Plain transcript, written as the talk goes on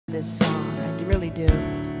this song, I really do.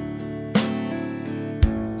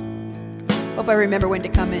 Hope I remember when to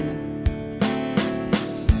come in.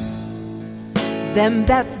 Them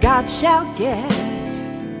that's got shall get,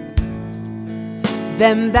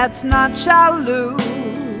 them that's not shall lose.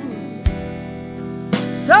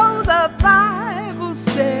 So the Bible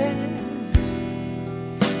said,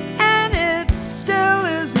 and it still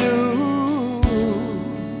is news.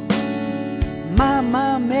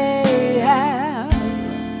 Mama may have,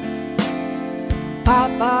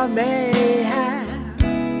 Papa may have,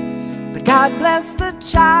 but God bless the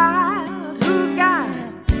child who's got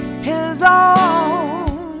his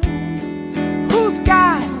own, who's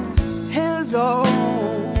got his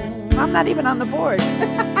own. I'm not even on the board.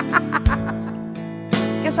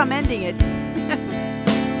 Guess I'm ending it.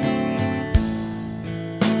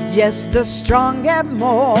 Yes, the strong get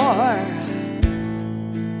more,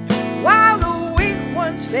 while the weak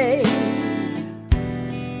ones fade.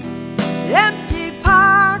 Empty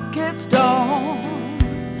pockets don't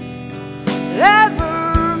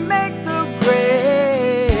ever make the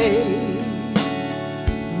grade.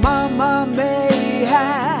 Mama may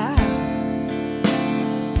have,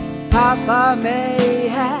 Papa may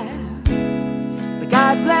have, but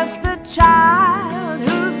God bless the child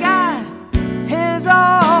who's got his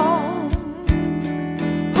own,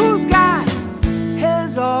 who's got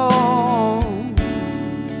his own.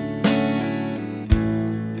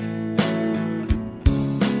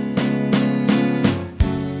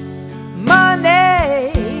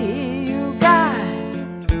 Money you got,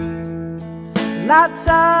 lots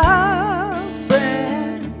of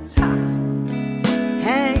friends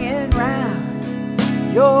hanging round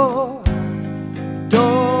your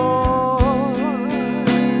door.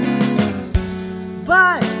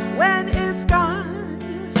 But when it's gone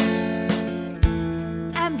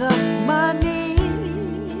and the money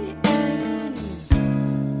ends,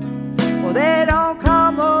 well, they don't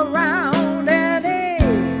come around anymore.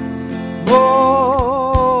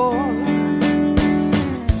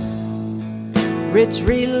 Rich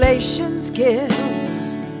relations give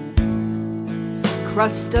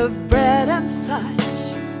crust of bread and such.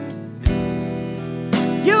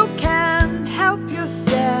 You can help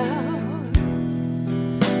yourself,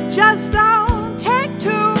 just don't take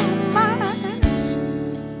too much.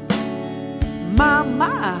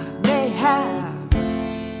 Mama may have,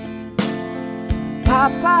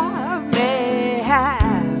 Papa may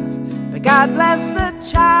have, but God bless the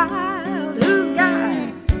child who's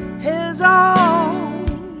got his own,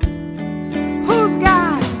 who's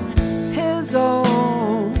got his own.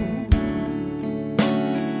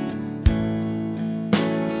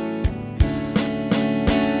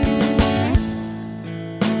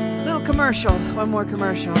 Commercial, one more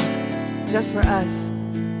commercial, just for us.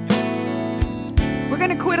 We're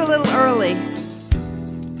gonna quit a little early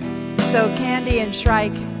so Candy and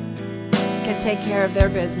SHRIKE can take care of their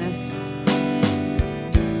business.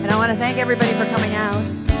 And I want to thank everybody for coming out.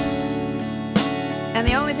 And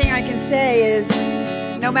the only thing I can say is,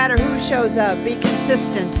 no matter who shows up, be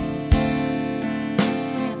consistent.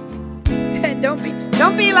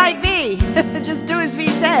 Don't be like V. Just do as V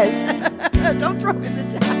says. Don't throw in the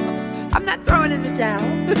towel. I'm not throwing in the towel.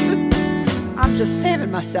 I'm just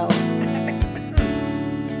saving myself.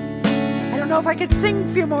 I don't know if I could sing a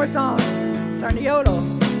few more songs. I'm starting to yodel.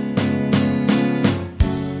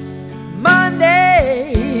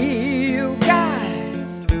 Monday, you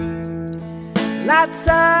guys, lots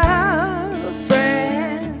of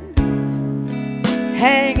friends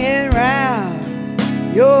hanging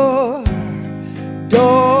around your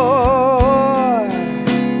door.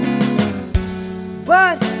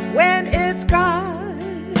 But when it's gone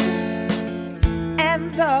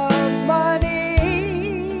and the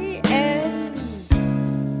money ends,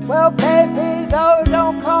 well, baby, those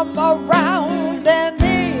don't come around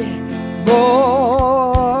anymore.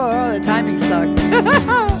 The timing sucked.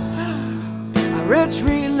 My rich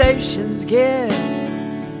relations give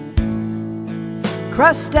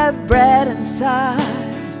crust of bread and such.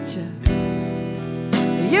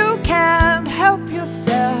 You can't help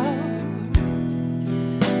yourself,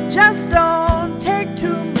 just don't take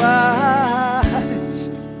too much.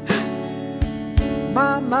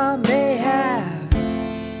 Mama may have,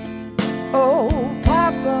 oh,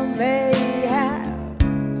 Papa may have,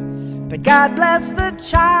 but God bless the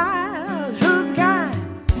child who's got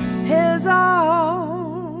his own.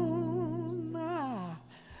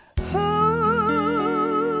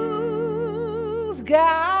 Who's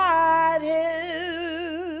got his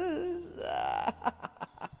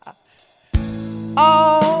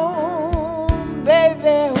own,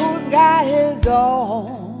 baby, who's got his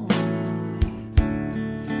own,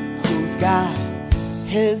 who's got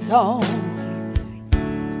his own.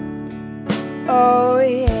 Oh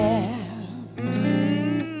yeah.